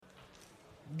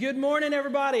Good morning,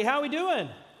 everybody. How we doing?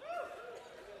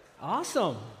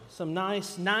 Awesome. Some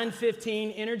nice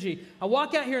 9:15 energy. I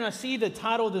walk out here and I see the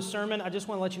title of the sermon. I just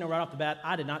want to let you know right off the bat,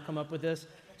 I did not come up with this.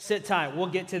 Sit tight. We'll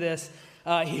get to this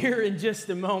here in just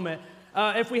a moment.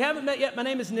 If we haven't met yet, my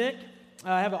name is Nick.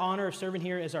 I have the honor of serving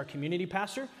here as our community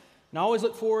pastor. And I always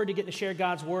look forward to getting to share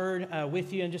God's word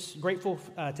with you, and just grateful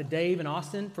to Dave and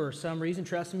Austin for some reason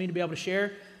trusting me to be able to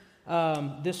share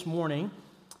this morning.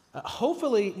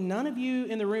 Hopefully, none of you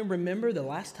in the room remember the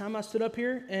last time I stood up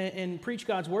here and preached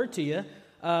God's word to you,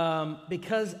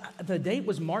 because the date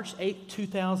was March 8,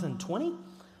 2020,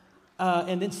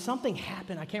 and then something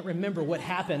happened. I can't remember what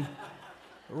happened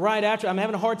right after. I'm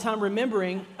having a hard time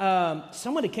remembering.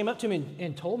 Somebody came up to me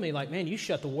and told me, like, man, you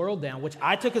shut the world down, which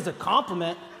I took as a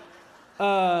compliment.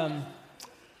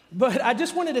 But I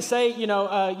just wanted to say,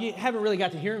 you haven't really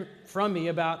got to hear from me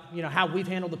about, how we've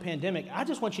handled the pandemic. I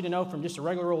just want you to know from just a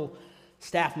regular old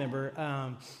staff member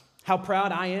how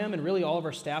proud I am, and really all of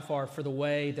our staff are, for the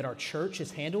way that our church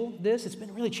has handled this. It's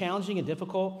been really challenging and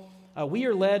difficult. We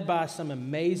are led by some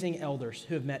amazing elders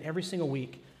who have met every single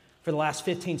week for the last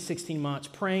 15, 16 months,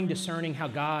 praying, discerning how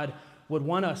God would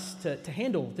want us to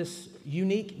handle this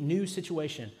unique new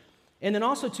situation. And then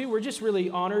also, too, we're just really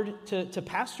honored to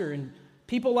pastor and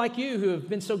people like you who have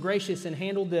been so gracious and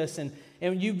handled this, and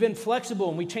you've been flexible,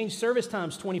 and we changed service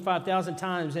times 25,000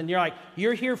 times, and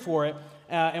you're here for it,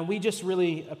 and we just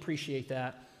really appreciate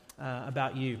that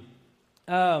about you.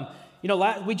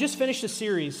 We just finished a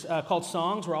series called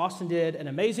Songs, where Austin did an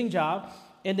amazing job,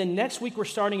 and then next week we're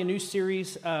starting a new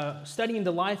series studying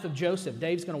the life of Joseph.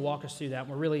 Dave's going to walk us through that, and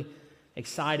we're really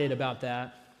excited about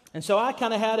that. And so I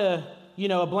kind of had a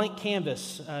blank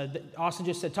canvas. Austin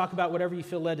just said, talk about whatever you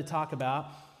feel led to talk about.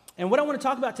 And what I want to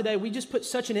talk about today, we just put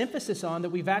such an emphasis on that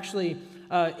we've actually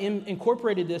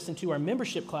incorporated this into our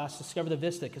membership class, Discover the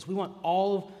Vista, because we want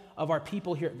all of our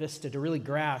people here at Vista to really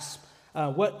grasp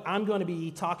what I'm going to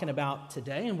be talking about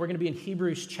today. And we're going to be in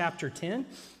Hebrews chapter 10.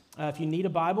 If you need a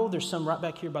Bible, there's some right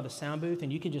back here by the sound booth,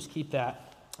 and you can just keep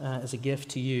that as a gift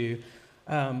to you.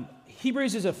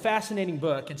 Hebrews is a fascinating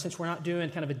book, and since we're not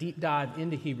doing kind of a deep dive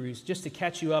into Hebrews, just to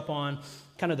catch you up on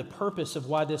kind of the purpose of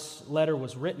why this letter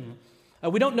was written.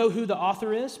 We don't know who the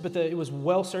author is, but it was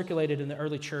well circulated in the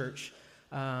early church.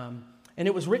 And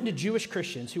it was written to Jewish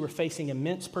Christians who were facing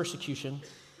immense persecution,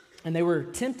 and they were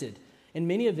tempted, and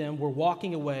many of them were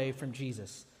walking away from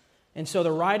Jesus. And so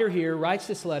the writer here writes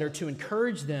this letter to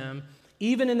encourage them,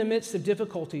 even in the midst of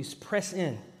difficulties, press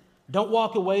in. Don't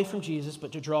walk away from Jesus,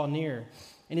 but to draw near.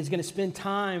 And he's going to spend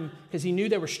time, because he knew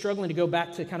they were struggling to go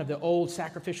back to kind of the old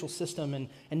sacrificial system and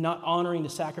not honoring the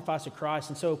sacrifice of Christ.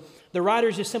 And so the writer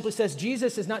just simply says,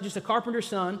 Jesus is not just a carpenter's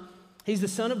son. He's the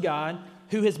Son of God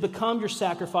who has become your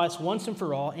sacrifice once and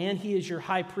for all, and he is your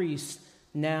high priest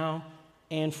now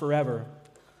and forever.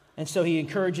 And so he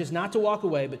encourages not to walk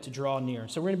away, but to draw near.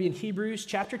 So we're going to be in Hebrews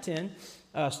chapter 10,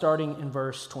 starting in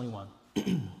verse 21.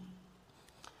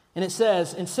 And it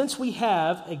says, and since we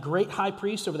have a great high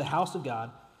priest over the house of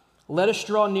God, let us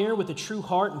draw near with a true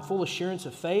heart and full assurance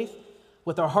of faith,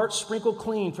 with our hearts sprinkled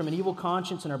clean from an evil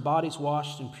conscience and our bodies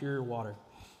washed in pure water.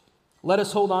 Let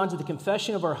us hold on to the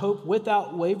confession of our hope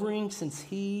without wavering, since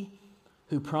he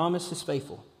who promised is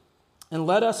faithful. And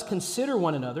let us consider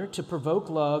one another to provoke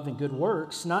love and good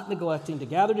works, not neglecting to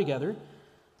gather together,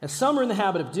 as some are in the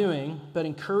habit of doing, but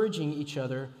encouraging each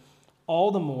other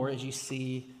all the more as you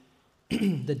see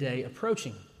the day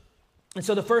approaching. And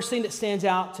so the first thing that stands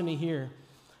out to me here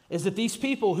is that these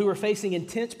people who are facing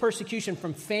intense persecution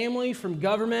from family, from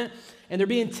government, and they're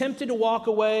being tempted to walk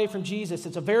away from Jesus.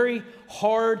 It's a very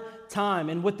hard time.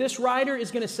 And what this writer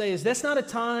is going to say is that's not a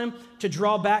time to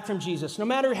draw back from Jesus. No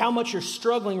matter how much you're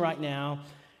struggling right now,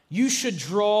 you should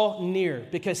draw near,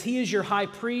 because he is your high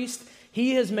priest.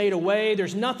 He has made a way.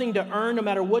 There's nothing to earn no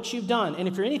matter what you've done. And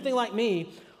if you're anything like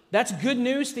me, that's good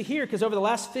news to hear, because over the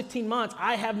last 15 months,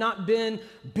 I have not been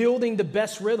building the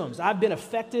best rhythms. I've been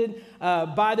affected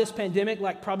by this pandemic,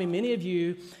 like probably many of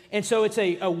you. And so it's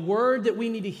a word that we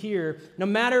need to hear, no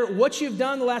matter what you've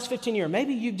done the last 15 years.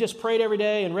 Maybe you've just prayed every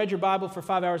day and read your Bible for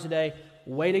 5 hours a day.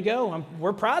 Way to go.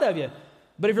 We're proud of you.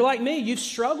 But if you're like me, you've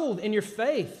struggled in your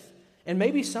faith. And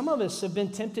maybe some of us have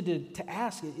been tempted to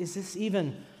ask, is this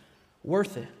even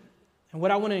worth it? And what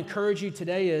I want to encourage you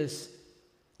today is,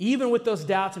 even with those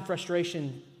doubts and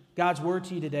frustration, God's word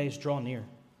to you today is draw near.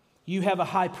 You have a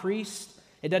high priest.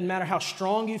 It doesn't matter how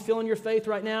strong you feel in your faith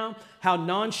right now, how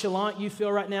nonchalant you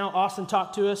feel right now. Austin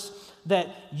talked to us that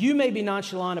you may be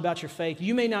nonchalant about your faith.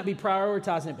 You may not be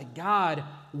prioritizing it, but God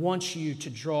wants you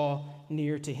to draw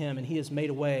near to him, and he has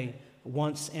made a way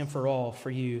once and for all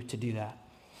for you to do that.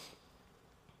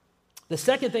 The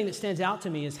second thing that stands out to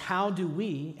me is how do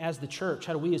we, as the church,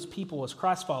 how do we as people, as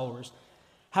Christ followers,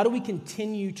 how do we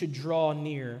continue to draw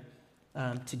near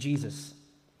to Jesus?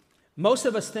 Most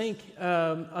of us think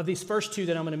of these first two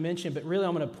that I'm going to mention, but really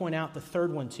I'm going to point out the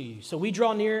third one to you. So we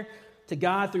draw near to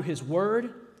God through His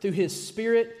Word, through His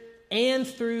Spirit, and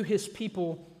through His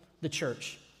people, the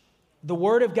church. The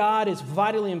Word of God is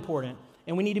vitally important,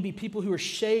 and we need to be people who are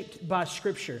shaped by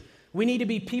Scripture. We need to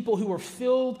be people who are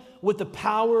filled with the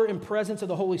power and presence of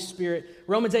the Holy Spirit.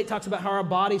 Romans 8 talks about how our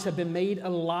bodies have been made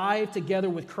alive together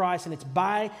with Christ, and it's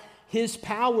by His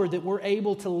power that we're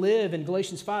able to live. And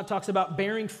Galatians 5 talks about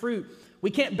bearing fruit.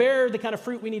 We can't bear the kind of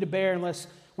fruit we need to bear unless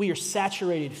we are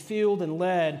saturated, filled, and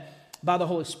led by the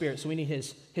Holy Spirit. So we need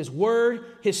His Word,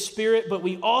 His Spirit, but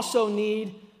we also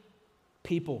need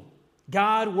people.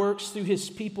 God works through His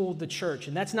people, the church.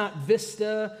 And that's not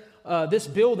Vista, this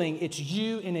building, it's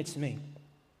you and it's me.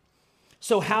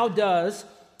 So how does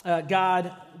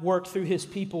God work through His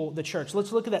people, the church?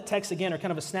 Let's look at that text again, or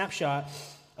kind of a snapshot.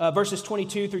 Verses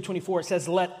 22 through 24, it says,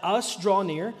 let us draw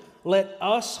near, let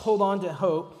us hold on to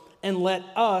hope, and let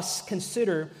us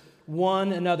consider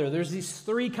one another. There's these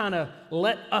three kind of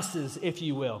let us's, if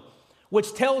you will,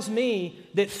 which tells me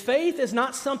that faith is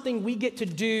not something we get to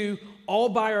do all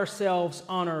by ourselves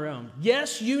on our own.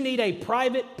 Yes, you need a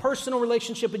private, personal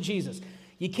relationship with Jesus.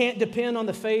 You can't depend on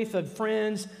the faith of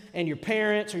friends and your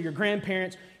parents or your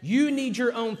grandparents. You need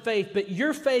your own faith, but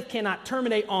your faith cannot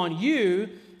terminate on you.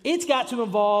 It's got to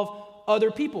involve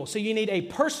other people. So you need a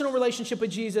personal relationship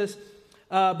with Jesus,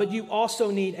 but you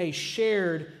also need a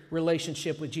shared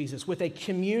relationship with Jesus, with a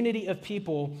community of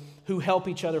people who help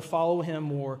each other follow Him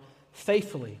more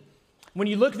faithfully. When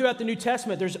you look throughout the New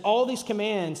Testament, there's all these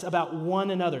commands about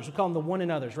one another. We call them the one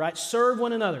another's, right? Serve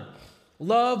one another,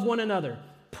 love one another,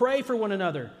 pray for one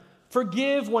another,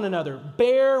 forgive one another,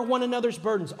 bear one another's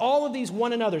burdens. All of these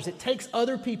one another's. It takes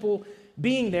other people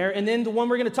being there. And then the one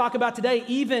we're going to talk about today,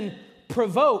 even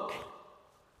provoke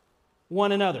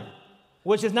one another,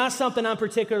 which is not something I'm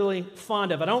particularly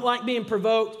fond of. I don't like being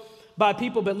provoked by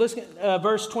people, but listen,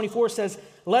 verse 24 says,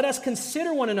 let us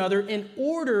consider one another in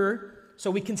order. So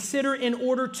we consider in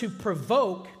order to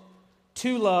provoke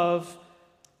to love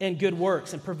and good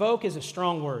works. And provoke is a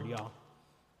strong word, y'all.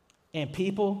 And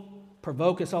people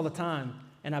provoke us all the time.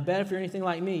 And I bet if you're anything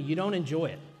like me, you don't enjoy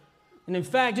it. And in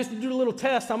fact, just to do a little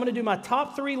test, I'm going to do my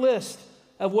top 3 list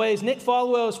of ways Nick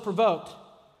Folwell is provoked.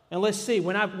 And let's see,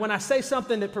 when I say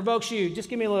something that provokes you, just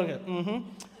give me a look at it. All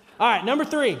right, number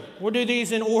 3, we'll do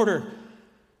these in order.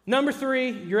 Number 3,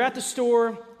 you're at the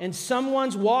store and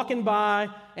someone's walking by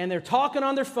and they're talking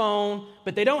on their phone,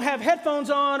 but they don't have headphones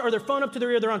on or their phone up to their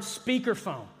ear, they're on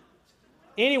speakerphone.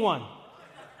 Anyone?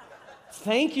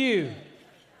 Thank you.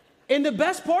 And the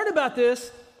best part about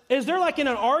this is they're like in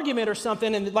an argument or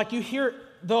something and like you hear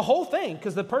the whole thing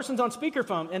because the person's on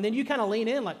speakerphone and then you kind of lean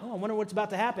in like, oh, I wonder what's about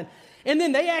to happen. And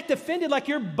then they act offended like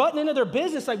you're butting into their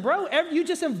business. Like, bro, you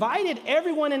just invited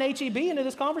everyone in HEB into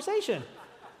this conversation.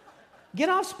 Get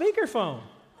off speakerphone.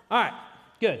 All right,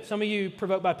 good. Some of you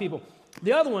provoked by people.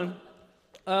 The other one,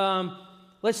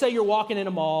 let's say you're walking in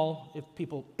a mall, if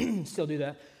people still do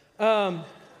that.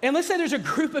 And let's say there's a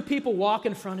group of people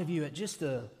walking in front of you at just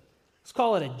let's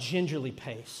call it a gingerly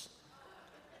pace.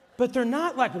 But they're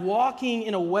not like walking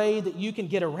in a way that you can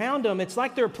get around them. It's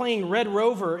like they're playing Red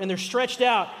Rover and they're stretched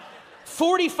out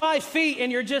 45 feet and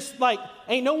you're just like,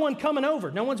 ain't no one coming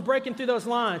over. No one's breaking through those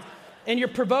lines. And you're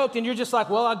provoked and you're just like,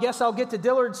 well, I guess I'll get to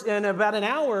Dillard's in about an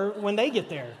hour when they get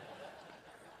there.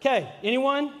 Okay,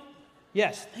 anyone?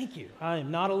 Yes, thank you. I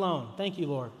am not alone. Thank you,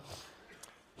 Lord.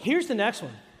 Here's the next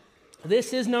one.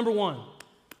 This is number 1.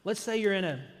 Let's say you're in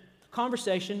a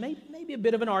conversation, maybe a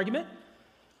bit of an argument,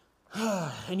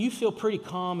 and you feel pretty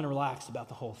calm and relaxed about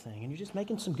the whole thing, and you're just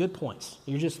making some good points.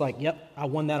 You're just like, yep, I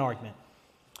won that argument.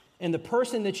 And the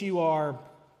person that you are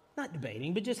not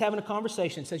debating, but just having a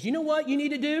conversation says, you know what you need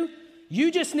to do?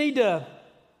 You just need to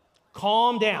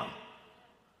calm down.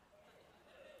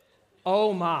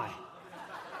 Oh my.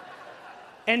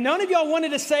 And none of y'all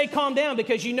wanted to say calm down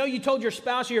because you know you told your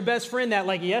spouse or your best friend that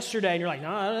like yesterday, and you're like, no,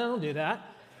 I don't do that.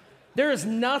 There is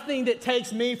nothing that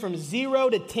takes me from 0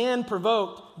 to 10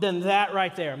 provoked than that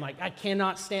right there. I'm like, I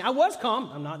cannot stand. I was calm.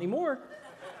 I'm not anymore.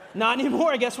 Not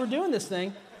anymore. I guess we're doing this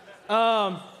thing.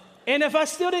 And if I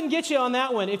still didn't get you on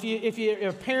that one, if you're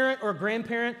a parent or a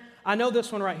grandparent, I know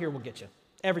this one right here will get you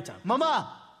every time.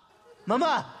 Mama,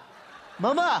 mama,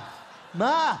 mama,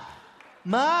 ma,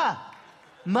 ma,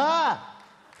 ma,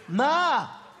 ma,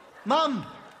 mom,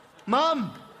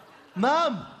 mom,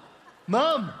 mom,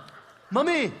 mom,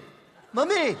 mommy,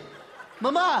 mommy,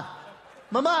 mama,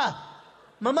 mama,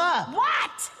 mama.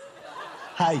 What?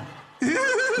 Hi.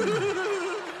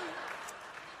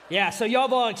 Yeah, so y'all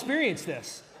have all experienced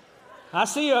this. I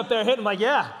see you up there hitting like,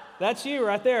 yeah, that's you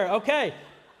right there. Okay.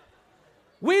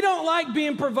 We don't like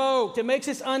being provoked. It makes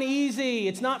us uneasy.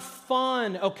 It's not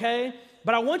fun, okay?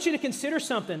 But I want you to consider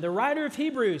something. The writer of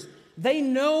Hebrews, they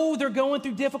know they're going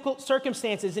through difficult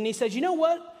circumstances. And he says, you know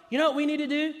what? You know what we need to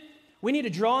do? We need to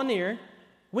draw near.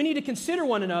 We need to consider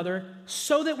one another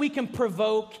so that we can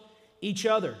provoke each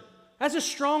other. That's a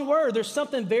strong word. There's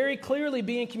something very clearly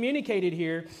being communicated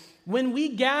here. When we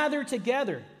gather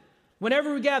together,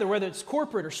 whenever we gather, whether it's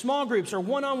corporate or small groups or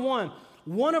one-on-one,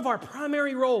 one of our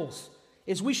primary roles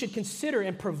is we should consider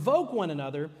and provoke one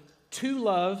another to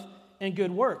love and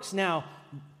good works. Now,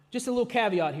 just a little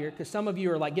caveat here, because some of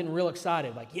you are like getting real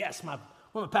excited, like, yes, one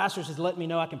of my pastors has let me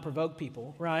know I can provoke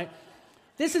people, right?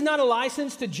 This is not a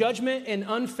license to judgment and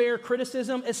unfair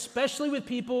criticism, especially with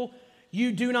people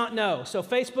you do not know. So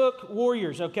Facebook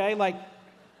warriors, okay, like,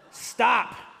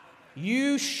 stop.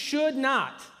 You should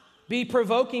not be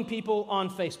provoking people on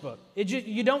Facebook.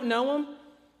 You don't know them.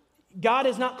 God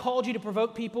has not called you to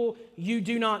provoke people you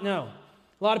do not know.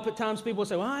 A lot of times people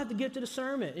say, well, I have to get to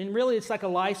discernment. And really it's like a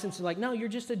license. Like, no, you're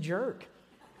just a jerk.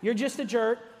 You're just a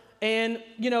jerk. And,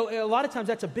 a lot of times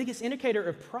that's the biggest indicator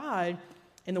of pride.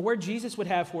 And the word Jesus would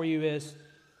have for you is,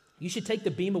 you should take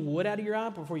the beam of wood out of your eye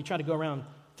before you try to go around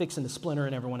fixing the splinter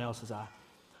in everyone else's eye.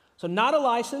 So not a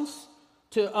license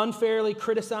to unfairly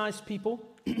criticize people.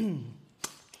 Ephesians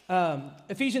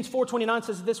 4:29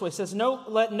 says it this way. It says,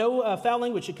 let no foul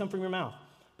language should come from your mouth,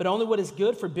 but only what is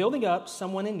good for building up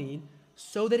someone in need,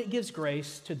 so that it gives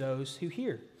grace to those who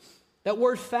hear. That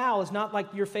word foul is not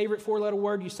like your favorite four-letter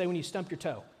word you say when you stump your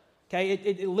toe. Okay,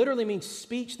 it literally means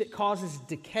speech that causes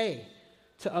decay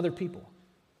to other people.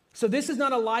 So this is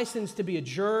not a license to be a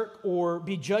jerk or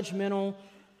be judgmental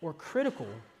or critical.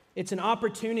 It's an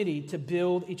opportunity to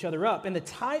build each other up. And the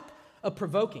type of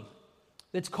provoking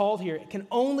that's called here, it can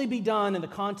only be done in the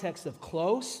context of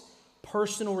close,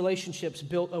 personal relationships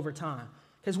built over time.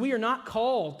 Because we are not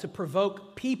called to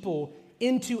provoke people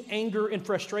into anger and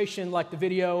frustration like the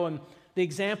video and the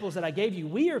examples that I gave you.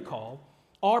 We are called,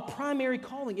 our primary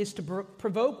calling is to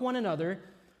provoke one another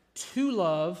to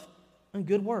love and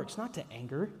good works, not to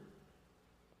anger.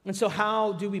 And so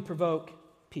how do we provoke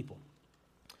people?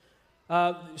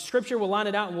 Scripture will line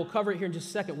it out and we'll cover it here in just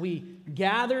a second. We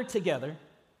gather together,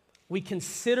 we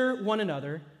consider one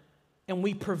another, and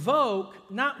we provoke,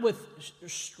 not with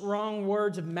strong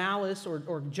words of malice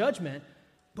or judgment,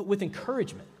 but with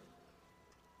encouragement.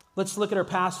 Let's look at our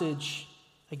passage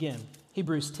again.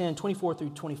 Hebrews 10:24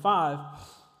 through 25.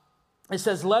 It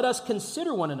says, let us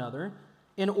consider one another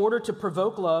in order to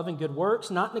provoke love and good works,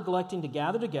 not neglecting to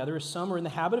gather together as some are in the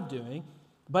habit of doing,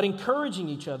 but encouraging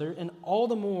each other, and all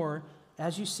the more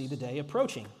as you see the day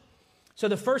approaching. So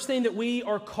the first thing that we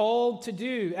are called to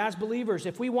do as believers,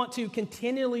 if we want to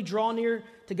continually draw near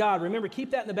to God, remember,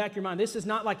 keep that in the back of your mind. This is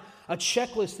not like a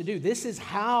checklist to do. This is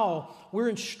how we're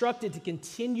instructed to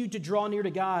continue to draw near to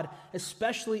God,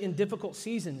 especially in difficult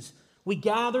seasons. We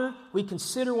gather, we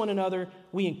consider one another,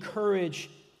 we encourage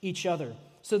each other.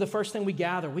 So the first thing we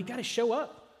gather, we got to show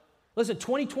up. Listen,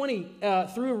 2020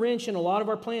 threw a wrench in a lot of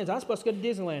our plans. I was supposed to go to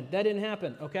Disneyland. That didn't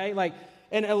happen, okay?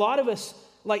 And a lot of us,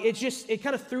 it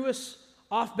kind of threw us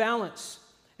off balance.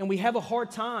 And we have a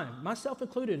hard time, myself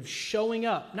included, of showing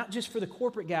up, not just for the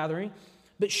corporate gathering,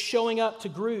 but showing up to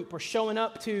group or showing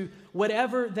up to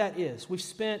whatever that is. We've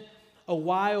spent a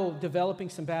while developing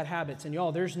some bad habits. And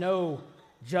y'all, there's no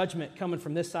judgment coming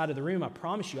from this side of the room. I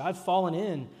promise you, I've fallen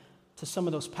in to some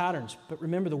of those patterns. But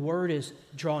remember, the word is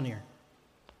draw near.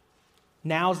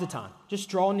 Now's the time. Just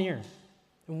draw near.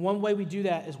 And one way we do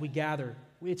that is we gather.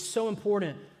 It's so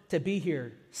important to be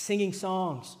here, singing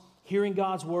songs, hearing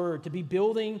God's word, to be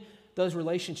building those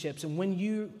relationships. And when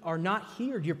you are not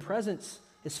here, your presence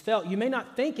is felt. You may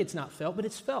not think it's not felt, but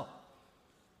it's felt.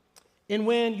 And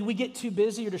when we get too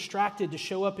busy or distracted to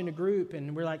show up in a group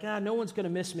and we're like, no one's going to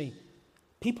miss me,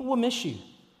 people will miss you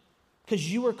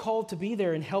because you are called to be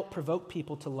there and help provoke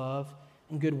people to love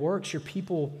and good works. Your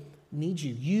people need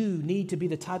you. You need to be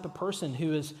the type of person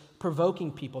who is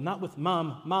provoking people, not with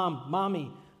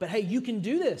mommy, but hey, you can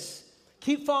do this.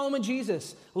 Keep following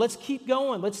Jesus. Let's keep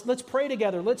going. Let's pray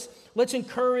together. Let's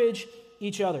encourage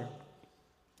each other.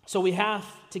 So we have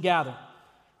to gather.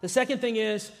 The second thing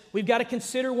is we've got to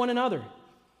consider one another.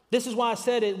 This is why I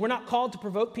said it. We're not called to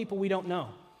provoke people we don't know.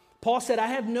 Paul said, I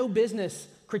have no business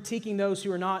critiquing those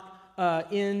who are not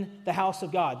in the house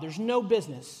of God. There's no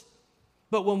business.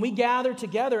 But when we gather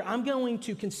together, I'm going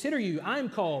to consider you. I'm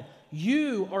called.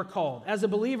 You are called as a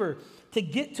believer to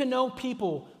get to know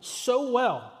people so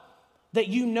well that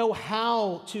you know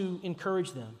how to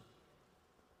encourage them.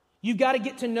 You've got to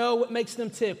get to know what makes them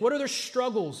tick. What are their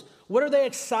struggles? What are they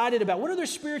excited about? What are their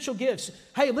spiritual gifts?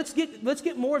 Hey, let's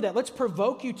get more of that. Let's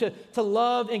provoke you to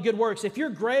love and good works. If you're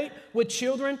great with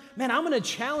children, man, I'm going to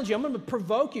challenge you. I'm going to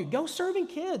provoke you. Go serving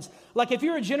kids. Like if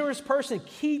you're a generous person,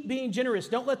 keep being generous.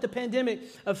 Don't let the pandemic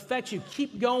affect you.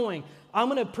 Keep going. I'm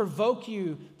going to provoke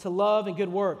you to love and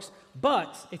good works.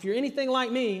 But if you're anything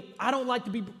like me, I don't like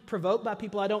to be provoked by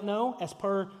people I don't know, as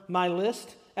per my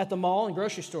list at the mall and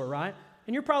grocery store, right?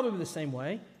 And you're probably the same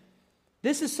way.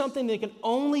 This is something that can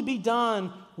only be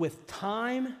done with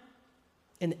time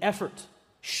and effort,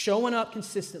 showing up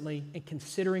consistently and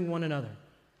considering one another.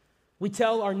 We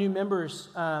tell our new members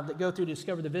that go through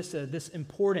Discover the Vista this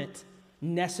important,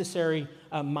 necessary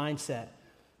mindset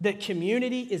that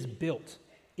community is built.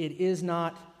 It is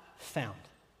not found.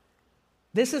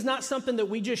 This is not something that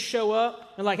we just show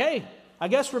up and like, hey, I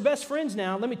guess we're best friends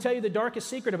now. Let me tell you the darkest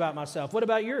secret about myself. What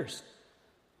about yours?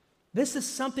 This is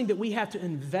something that we have to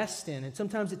invest in, and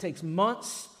sometimes it takes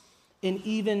months and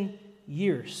even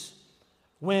years.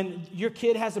 When your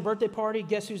kid has a birthday party,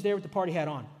 guess who's there with the party hat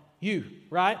on? You,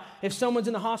 right? If someone's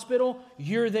in the hospital,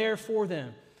 you're there for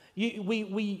them.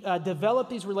 We develop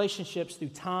these relationships through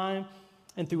time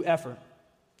and through effort.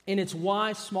 And it's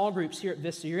why small groups here at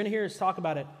Vista, you're going to hear us talk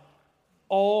about it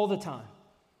all the time.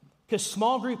 Because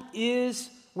small group is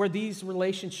where these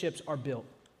relationships are built.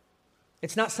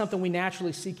 It's not something we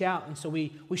naturally seek out. And so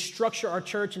we structure our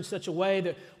church in such a way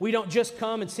that we don't just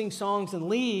come and sing songs and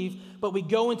leave, but we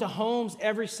go into homes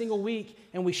every single week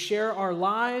and we share our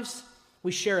lives,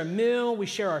 we share a meal, we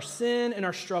share our sin and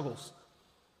our struggles.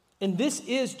 And this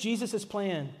is Jesus'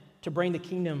 plan to bring the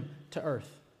kingdom to earth.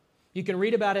 You can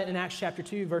read about it in Acts chapter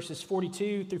 2, verses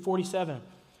 42 through 47.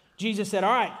 Jesus said,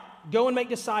 all right, go and make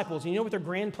disciples. And you know what their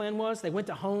grand plan was? They went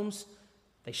to homes,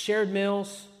 they shared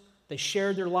meals, they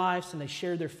shared their lives, and they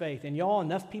shared their faith. And y'all,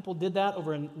 enough people did that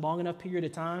over a long enough period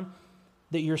of time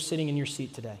that you're sitting in your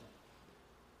seat today.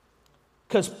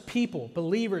 Because people,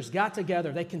 believers, got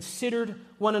together. They considered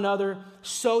one another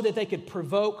so that they could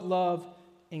provoke love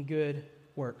and good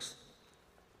works.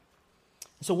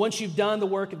 So once you've done the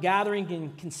work of gathering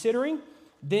and considering,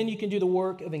 then you can do the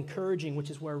work of encouraging, which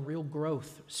is where real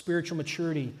growth, spiritual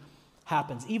maturity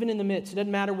happens. Even in the midst, it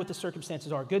doesn't matter what the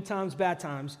circumstances are, good times, bad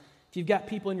times. If you've got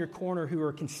people in your corner who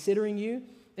are considering you,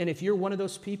 and if you're one of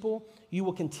those people, you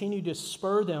will continue to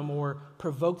spur them or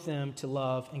provoke them to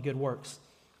love and good works.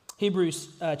 Hebrews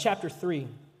chapter 3.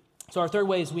 So our third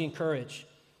way is we encourage.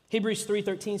 Hebrews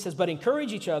 3:13 says, but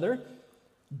encourage each other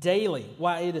daily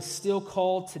while it is still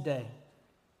called today,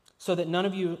 so that none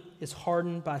of you is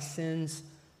hardened by sin's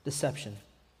deception.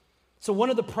 So one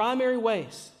of the primary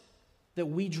ways that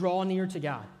we draw near to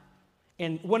God,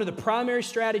 and one of the primary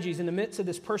strategies in the midst of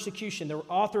this persecution, the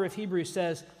author of Hebrews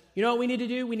says, you know what we need to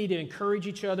do? We need to encourage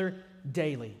each other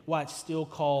daily while it's still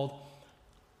called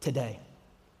today.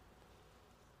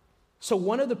 So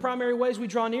one of the primary ways we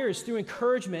draw near is through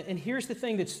encouragement. And here's the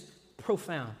thing that's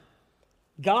profound.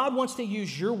 God wants to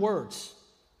use your words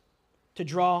to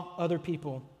draw other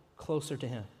people closer to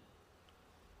Him.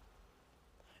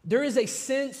 There is a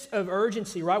sense of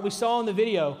urgency, right? We saw in the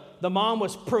video, the mom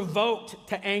was provoked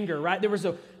to anger, right? There was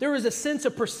a sense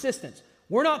of persistence.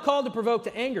 We're not called to provoke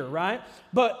to anger, right?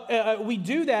 But we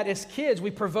do that as kids. We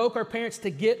provoke our parents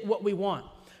to get what we want.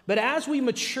 But as we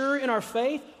mature in our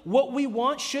faith, what we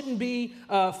want shouldn't be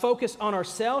focused on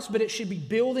ourselves, but it should be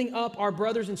building up our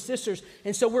brothers and sisters.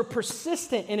 And so we're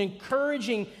persistent in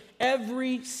encouraging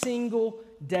every single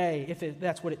day, if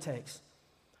that's what it takes.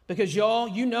 Because y'all,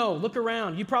 you know, look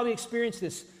around. You probably experienced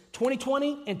this.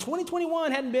 2020 and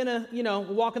 2021 hadn't been a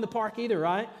walk in the park either,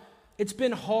 right? It's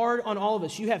been hard on all of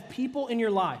us. You have people in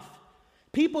your life,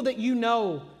 people that you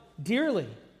know dearly,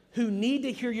 who need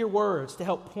to hear your words to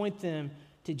help point them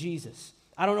to Jesus.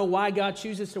 I don't know why God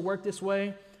chooses to work this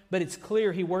way, but it's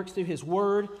clear He works through His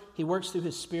word, He works through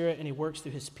His Spirit, and He works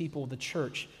through His people, the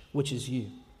church, which is you.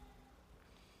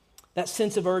 That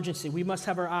sense of urgency, we must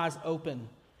have our eyes open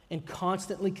and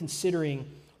constantly considering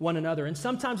one another. And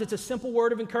sometimes it's a simple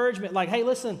word of encouragement like, hey,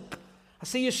 listen, I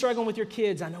see you struggling with your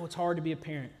kids. I know it's hard to be a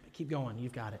parent, but keep going.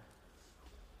 You've got it.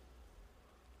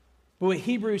 But what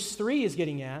Hebrews 3 is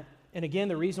getting at, and again,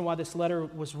 the reason why this letter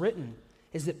was written,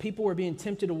 is that people were being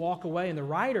tempted to walk away. And the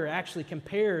writer actually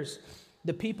compares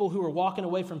the people who are walking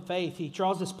away from faith. He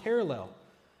draws this parallel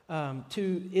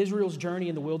to Israel's journey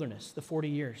in the wilderness, the 40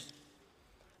 years.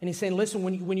 And he's saying, listen,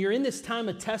 when you're in this time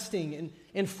of testing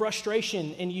and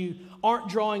frustration and you aren't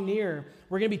drawing near,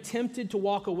 we're going to be tempted to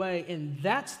walk away. And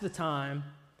that's the time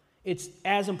it's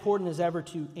as important as ever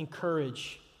to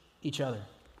encourage each other.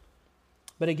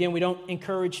 But again, we don't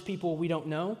encourage people we don't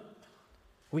know.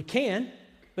 We can,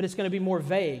 but it's going to be more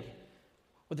vague.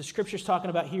 What the Scripture's talking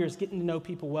about here is getting to know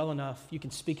people well enough you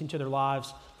can speak into their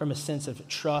lives from a sense of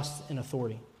trust and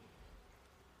authority.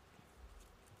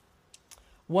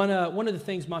 One of the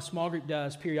things my small group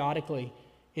does periodically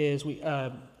is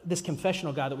this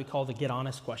confessional guide that we call the Get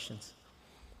Honest questions.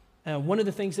 One of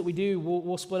the things that we do,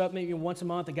 we'll split up maybe once a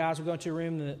month. The guys will go into a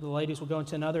room, the ladies will go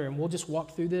into another, and we'll just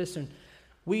walk through this, and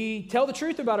we tell the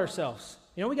truth about ourselves.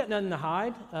 You know, we got nothing to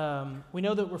hide. We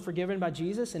know that we're forgiven by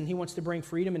Jesus, and he wants to bring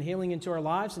freedom and healing into our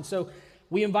lives, and so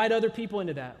we invite other people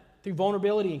into that through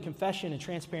vulnerability and confession and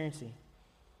transparency.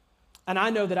 And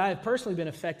I know that I have personally been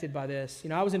affected by this.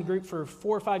 You know, I was in a group for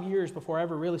 4 or 5 years before I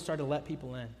ever really started to let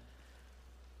people in.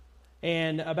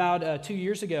 And about 2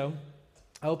 years ago,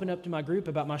 I opened up to my group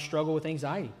about my struggle with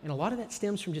anxiety. And a lot of that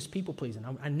stems from just people pleasing.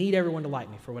 I need everyone to like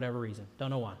me for whatever reason. Don't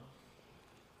know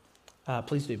why.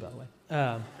 Please do, by the way.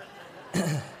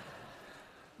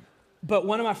 But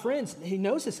one of my friends, he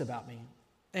knows this about me.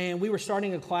 And we were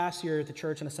starting a class here at the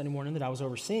church on a Sunday morning that I was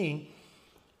overseeing.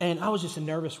 And I was just a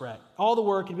nervous wreck. All the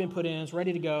work had been put in. I was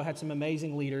ready to go. Had some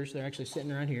amazing leaders. They're actually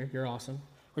sitting around here. You're awesome.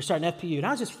 We're starting FPU. And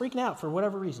I was just freaking out for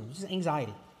whatever reason. Just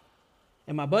anxiety.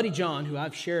 And my buddy John, who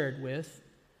I've shared with,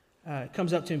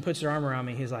 comes up to me and puts his arm around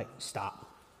me. He's like, stop.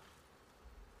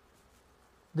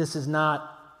 This is not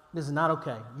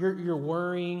okay. You're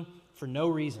worrying for no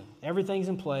reason. Everything's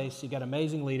in place. You've got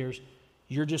amazing leaders.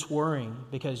 You're just worrying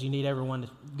because you need everyone to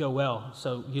go well,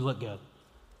 so you look good.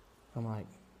 I'm like,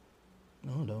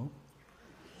 no, don't.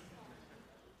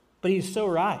 But he's so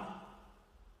right.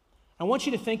 I want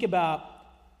you to think about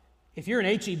if you're an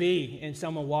HEB and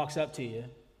someone walks up to you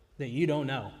that you don't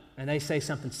know, and they say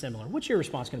something similar, what's your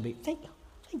response going to be?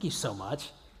 Thank you so much.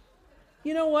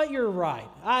 You know what? You're right.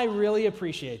 I really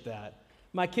appreciate that.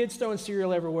 My kid's throwing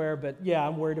cereal everywhere, but yeah,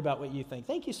 I'm worried about what you think.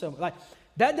 Thank you so much. Like,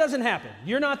 that doesn't happen.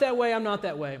 You're not that way. I'm not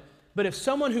that way. But if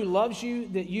someone who loves you,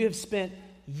 that you have spent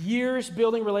years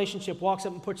building relationship, walks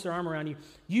up and puts their arm around you,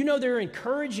 you know they're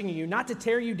encouraging you not to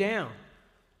tear you down,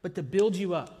 but to build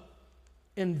you up.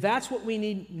 And that's what we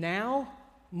need now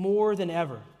more than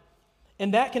ever.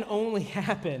 And that can only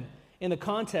happen in the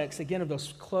context, again, of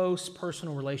those close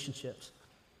personal relationships.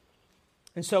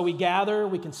 And so we gather,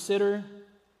 we consider,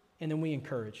 and then we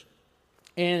encourage.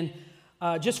 And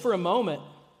just for a moment,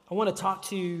 I want to talk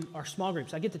to our small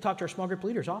groups. I get to talk to our small group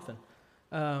leaders often.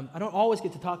 I don't always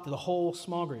get to talk to the whole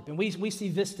small group. And we see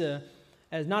Vista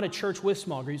as not a church with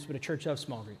small groups, but a church of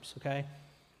small groups, okay?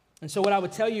 And so what I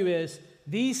would tell you is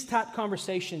these type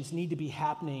conversations need to be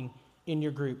happening in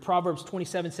your group. Proverbs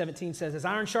 27:17 says, as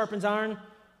iron sharpens iron,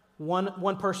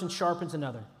 one person sharpens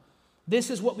another.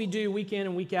 This is what we do week in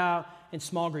and week out in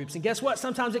small groups. And guess what?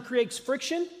 Sometimes it creates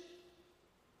friction.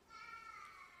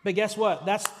 But guess what?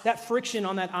 That friction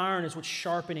on that iron is what's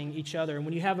sharpening each other. And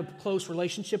when you have a close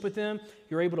relationship with them,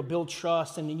 you're able to build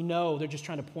trust, and you know they're just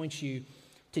trying to point you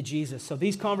to Jesus. So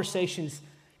these conversations,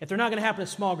 if they're not going to happen in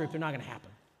a small group, they're not going to happen.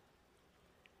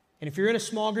 And if you're in a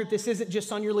small group, this isn't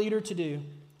just on your leader to do.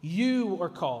 You are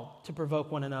called to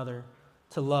provoke one another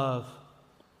to love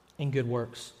and good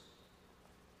works.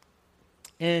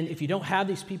 And if you don't have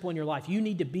these people in your life, you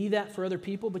need to be that for other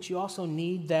people, but you also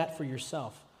need that for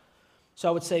yourself. So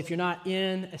I would say if you're not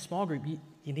in a small group,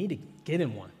 you need to get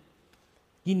in one.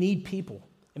 You need people.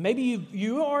 And maybe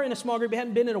you are in a small group, you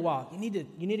haven't been in a while. You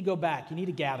need to go back. You need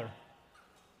to gather.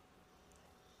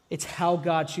 It's how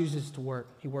God chooses to work.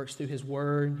 He works through his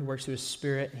word. He works through his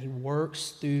spirit. And he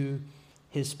works through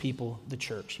his people, the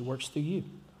church. He works through you.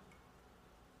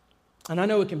 And I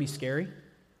know it can be scary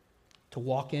to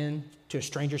walk in to a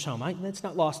stranger's home. That's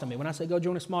not lost on me. When I say go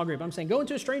join a small group, I'm saying go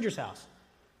into a stranger's house.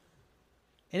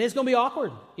 And it's going to be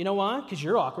awkward. You know why? Because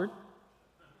you're awkward.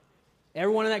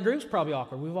 Everyone in that group's probably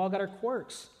awkward. We've all got our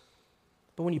quirks.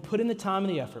 But when you put in the time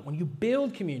and the effort, when you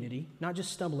build community, not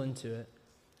just stumble into it,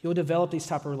 you'll develop these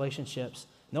type of relationships.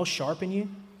 And they'll sharpen you.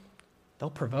 They'll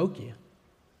provoke you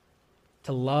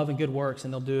to love and good works,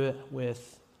 and they'll do it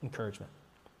with encouragement.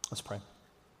 Let's pray.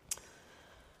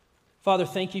 Father,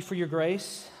 thank you for your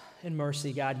grace and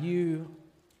mercy, God.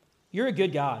 You're a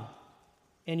good God.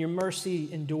 And your mercy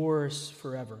endures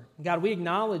forever. God, we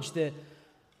acknowledge that,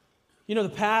 the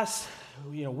past,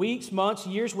 weeks, months,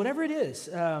 years, whatever it is,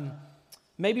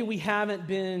 maybe we haven't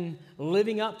been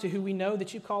living up to who we know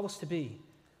that you call us to be.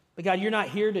 But God, you're not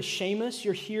here to shame us.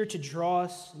 You're here to draw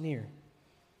us near.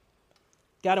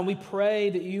 God, and we pray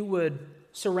that you would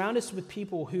surround us with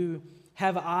people who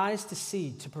have eyes to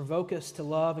see, to provoke us to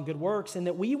love and good works, and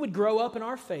that we would grow up in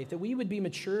our faith, that we would be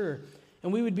mature,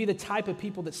 and we would be the type of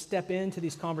people that step into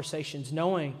these conversations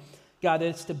knowing, God, that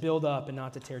it's to build up and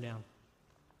not to tear down.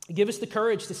 Give us the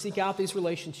courage to seek out these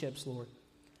relationships, Lord.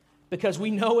 because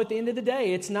we know at the end of the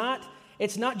day, it's not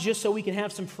just so we can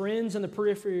have some friends in the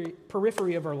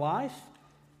periphery of our life.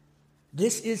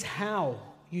 This is how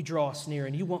you draw us near,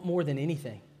 and you want more than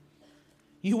anything.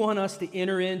 You want us to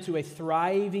enter into a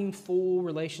thriving, full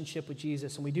relationship with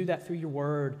Jesus, and we do that through your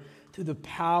word, through the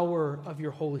power of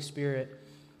your Holy Spirit,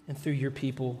 and through your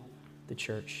people, the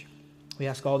church. We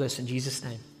ask all this in Jesus'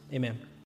 name. Amen.